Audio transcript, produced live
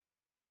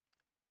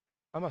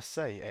I must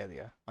say,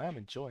 Alia, I am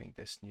enjoying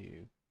this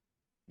new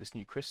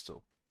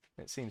crystal.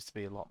 It seems to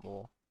be a lot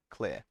more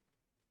clear,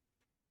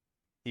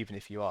 even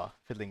if you are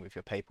fiddling with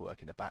your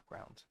paperwork in the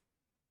background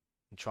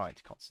and trying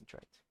to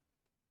concentrate.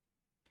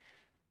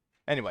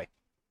 Anyway,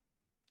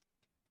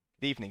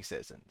 good evening,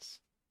 citizens.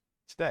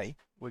 Today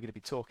we're going to be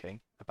talking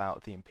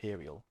about the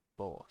Imperial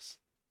Bourse.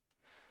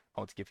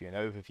 I want to give you an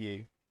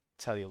overview,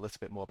 tell you a little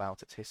bit more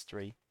about its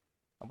history,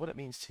 and what it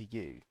means to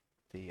you,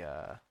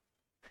 the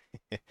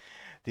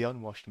the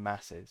unwashed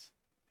masses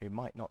who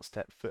might not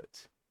step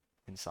foot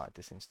inside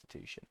this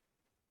institution.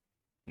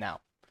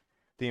 Now,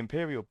 the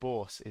Imperial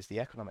Bourse is the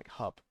economic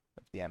hub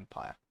of the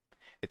empire.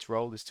 Its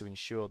role is to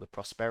ensure the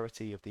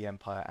prosperity of the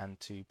empire and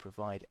to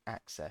provide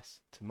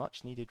access to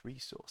much needed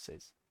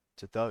resources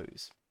to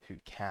those who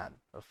can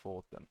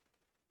afford them.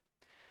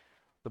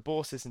 The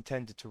Bourse is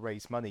intended to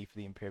raise money for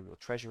the imperial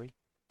treasury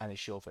and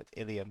ensure that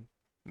Ilium,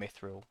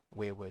 Mithril,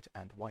 Weirwood,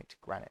 and White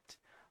Granite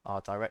are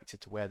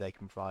directed to where they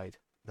can provide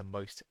the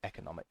most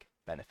economic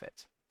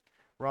benefit,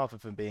 rather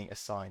than being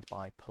assigned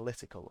by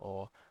political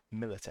or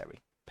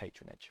military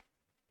patronage.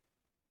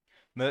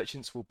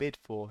 Merchants will bid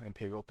for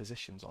imperial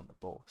positions on the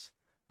Bourse,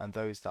 and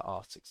those that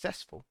are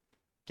successful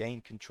gain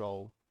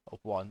control of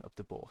one of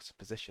the Bourse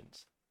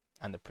positions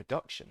and the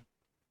production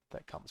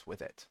that comes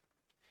with it.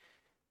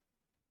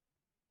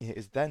 It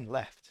is then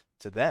left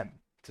to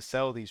them to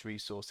sell these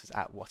resources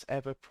at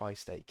whatever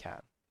price they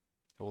can.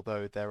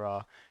 Although there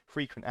are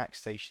frequent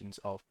accusations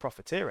of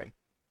profiteering,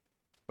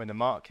 when the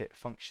market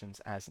functions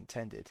as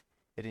intended,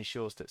 it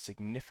ensures that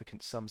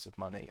significant sums of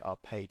money are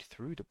paid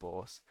through the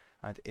Bourse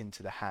and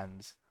into the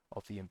hands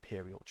of the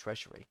imperial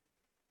treasury,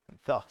 and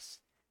thus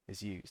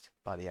is used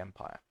by the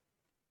empire.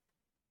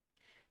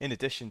 In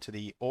addition to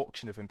the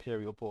auction of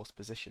imperial Bourse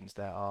positions,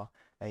 there are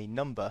a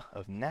number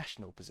of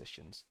national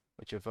positions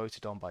which are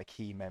voted on by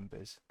key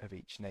members of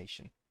each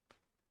nation.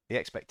 The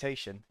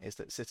expectation is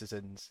that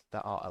citizens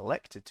that are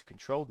elected to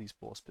control these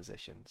Bourse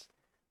positions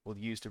will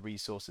use the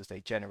resources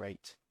they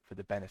generate for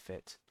the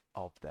benefit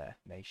of their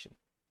nation.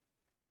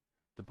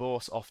 The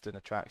Bourse often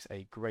attracts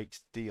a great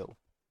deal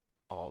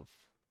of,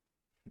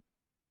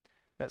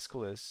 let's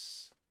call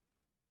this,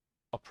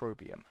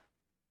 opprobrium.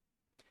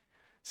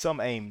 Some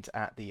aimed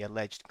at the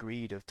alleged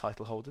greed of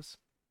title holders,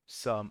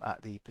 some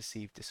at the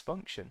perceived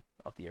dysfunction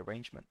of the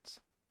arrangements.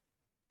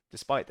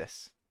 Despite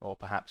this, or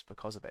perhaps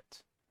because of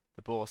it,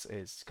 the Bourse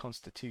is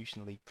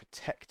constitutionally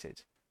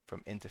protected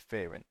from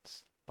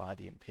interference by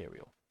the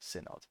Imperial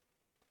Synod.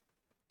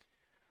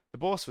 The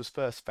Bourse was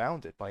first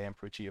founded by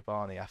Emperor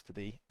Giovanni after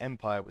the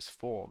empire was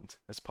formed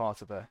as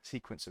part of a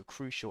sequence of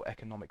crucial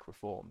economic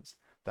reforms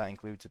that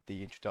included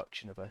the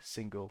introduction of a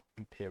single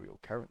imperial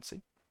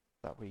currency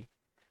that we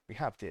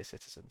have, dear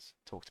citizens,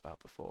 talked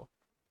about before.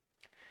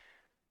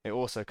 It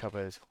also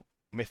covers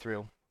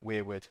Mithril,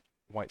 Weirwood,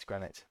 White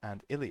Granite,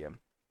 and Ilium,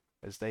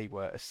 as they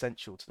were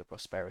essential to the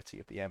prosperity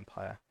of the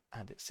empire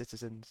and its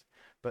citizens,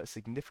 but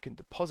significant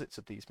deposits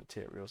of these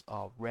materials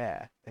are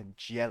rare and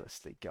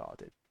jealously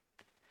guarded.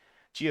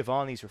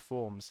 Giovanni's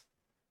reforms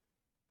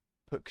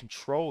put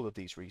control of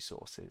these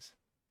resources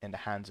in the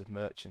hands of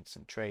merchants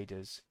and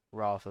traders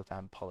rather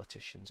than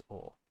politicians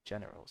or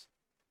generals.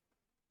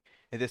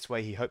 In this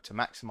way, he hoped to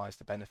maximize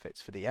the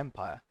benefits for the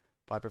empire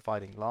by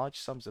providing large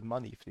sums of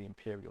money for the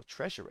imperial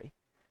treasury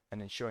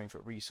and ensuring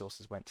that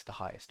resources went to the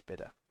highest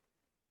bidder.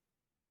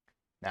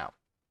 Now,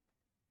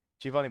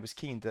 Giovanni was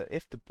keen that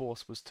if the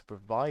Bourse was to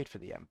provide for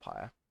the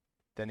empire,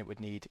 then it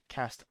would need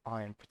cast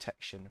iron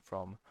protection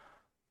from,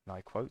 and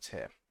I quote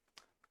here,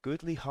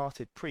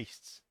 goodly-hearted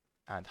priests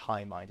and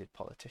high-minded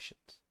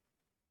politicians.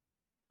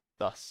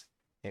 Thus,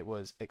 it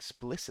was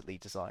explicitly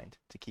designed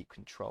to keep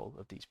control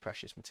of these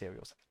precious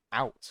materials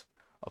out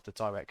of the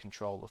direct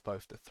control of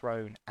both the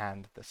throne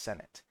and the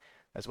Senate,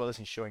 as well as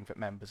ensuring that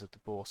members of the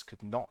Bourse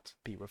could not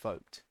be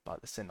revoked by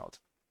the Synod.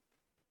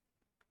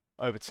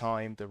 Over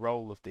time, the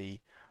role of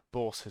the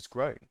Bourse has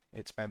grown.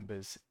 Its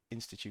members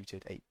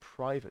instituted a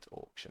private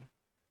auction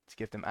to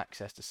give them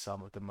access to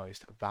some of the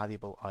most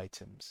valuable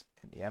items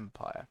in the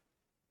empire.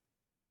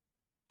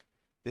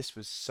 This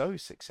was so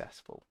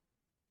successful,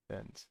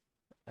 and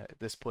at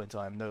this point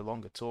I am no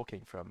longer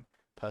talking from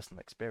personal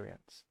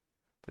experience,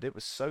 but it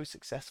was so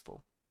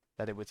successful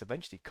that it was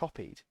eventually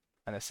copied,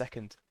 and a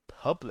second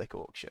public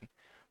auction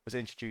was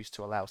introduced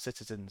to allow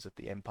citizens of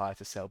the empire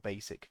to sell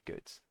basic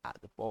goods at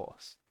the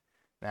Bourse.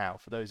 Now,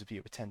 for those of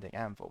you attending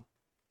Anvil,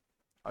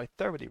 I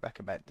thoroughly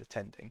recommend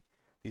attending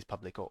these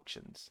public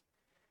auctions.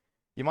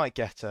 You might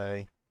get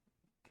a,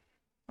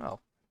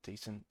 well,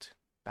 decent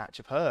batch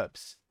of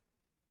herbs,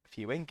 a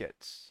few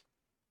ingots,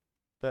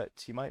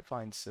 but you might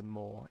find some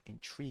more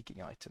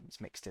intriguing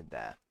items mixed in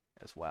there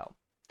as well.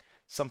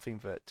 Something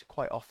that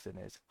quite often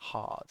is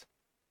hard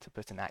to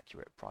put an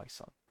accurate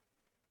price on.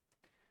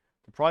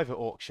 The private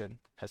auction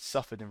has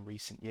suffered in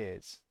recent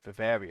years for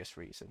various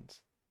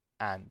reasons,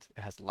 and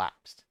it has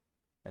lapsed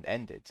and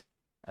ended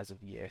as of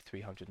the year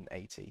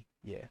 380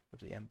 year of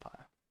the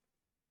empire.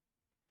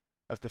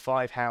 Of the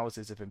 5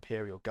 houses of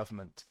imperial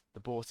government, the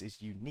Bourse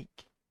is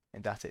unique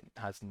in that it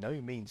has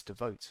no means to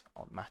vote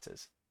on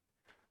matters.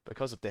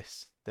 Because of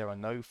this, there are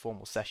no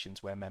formal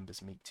sessions where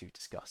members meet to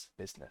discuss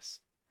business.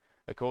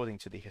 According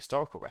to the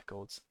historical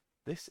records,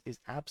 this is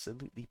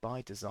absolutely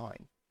by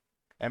design.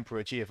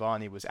 Emperor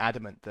Giovanni was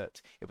adamant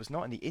that it was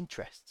not in the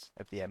interests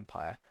of the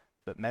empire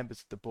that members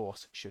of the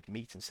Bourse should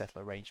meet and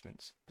settle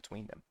arrangements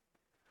between them.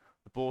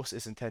 The Bourse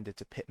is intended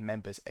to pit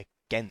members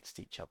against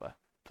each other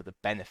for the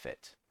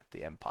benefit of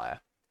the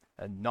empire,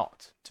 and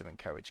not to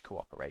encourage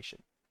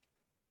cooperation.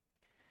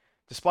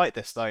 Despite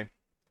this, though,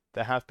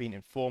 there have been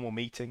informal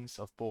meetings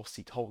of Bourse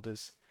seat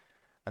holders,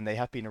 and they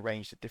have been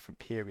arranged at different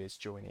periods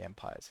during the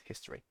empire's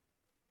history.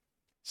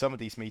 Some of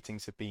these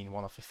meetings have been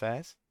one-off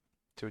affairs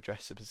to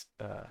address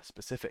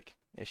specific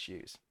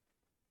issues,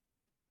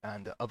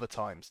 and at other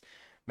times,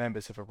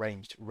 members have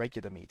arranged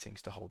regular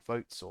meetings to hold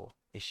votes or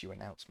issue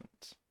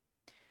announcements.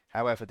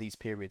 However, these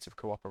periods of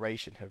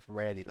cooperation have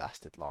rarely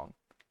lasted long,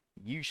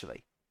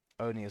 usually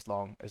only as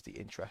long as the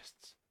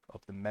interests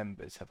of the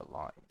members have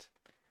aligned.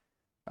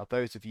 Now,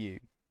 those of you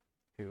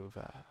who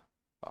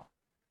have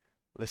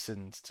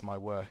listened to my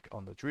work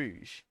on the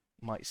Druge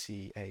might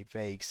see a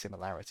vague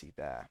similarity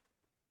there.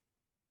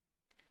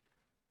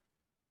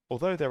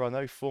 Although there are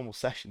no formal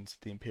sessions of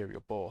the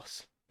Imperial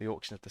Bourse, the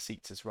auction of the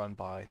seats is run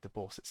by the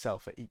Bourse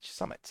itself at each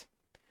summit.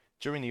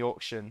 During the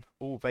auction,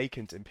 all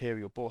vacant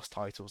Imperial Bourse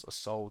titles are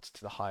sold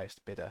to the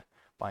highest bidder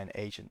by an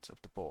agent of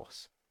the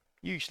Bourse,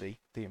 usually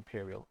the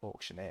Imperial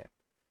Auctioneer.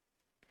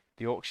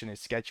 The auction is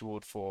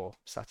scheduled for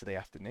Saturday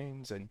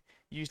afternoons and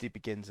usually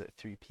begins at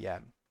 3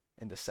 p.m.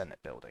 in the Senate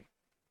building.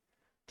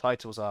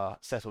 Titles are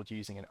settled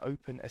using an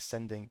open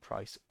ascending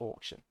price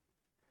auction,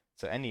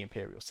 so any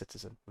Imperial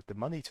citizen with the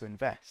money to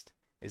invest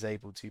is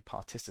able to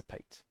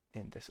participate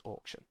in this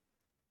auction.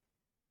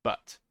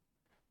 But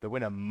the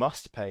winner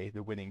must pay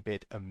the winning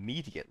bid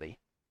immediately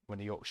when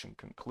the auction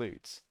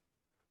concludes,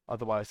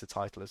 otherwise the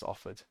title is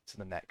offered to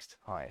the next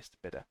highest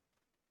bidder.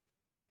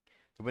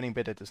 The winning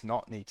bidder does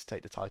not need to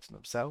take the title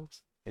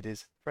themselves. It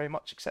is very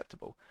much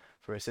acceptable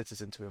for a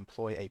citizen to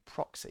employ a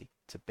proxy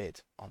to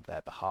bid on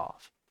their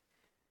behalf.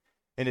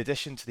 In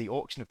addition to the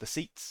auction of the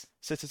seats,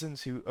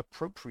 citizens who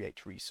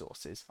appropriate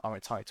resources are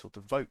entitled to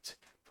vote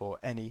for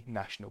any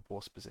national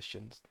Bourse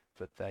positions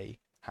that they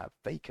have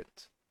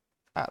vacant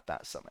at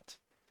that summit.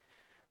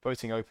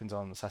 Voting opens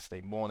on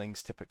Saturday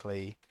mornings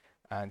typically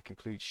and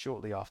concludes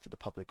shortly after the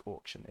public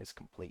auction is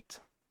complete.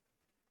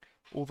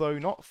 Although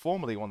not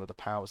formally one of the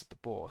powers of the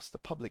Bourse, the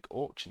public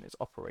auction is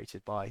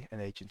operated by an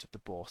agent of the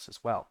Bourse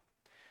as well.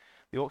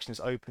 The auction is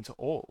open to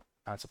all,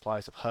 and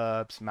supplies of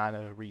herbs,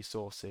 mana,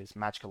 resources,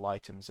 magical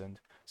items, and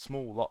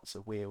small lots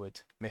of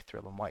weirwood,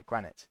 mithril, and white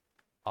granite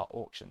are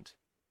auctioned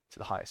to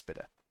the highest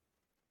bidder.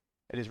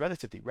 It is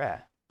relatively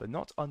rare, but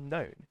not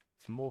unknown,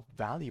 for more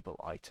valuable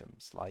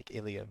items like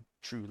Ilium,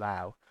 True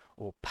Lao,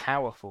 or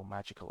powerful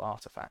magical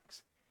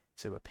artifacts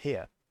to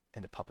appear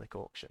in the public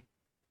auction.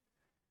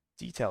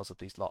 Details of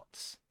these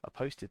lots are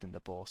posted in the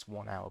Bourse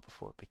 1 hour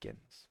before it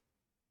begins.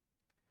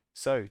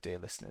 So, dear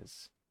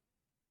listeners,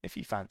 if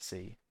you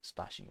fancy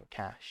splashing your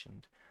cash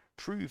and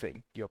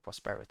proving your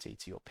prosperity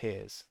to your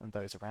peers and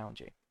those around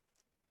you,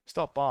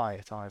 stop by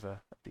at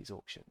either of these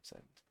auctions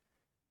and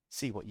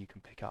see what you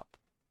can pick up.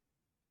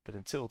 But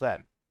until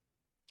then,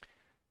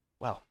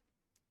 well,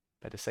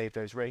 better save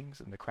those rings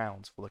and the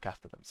crowns will look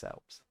after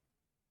themselves.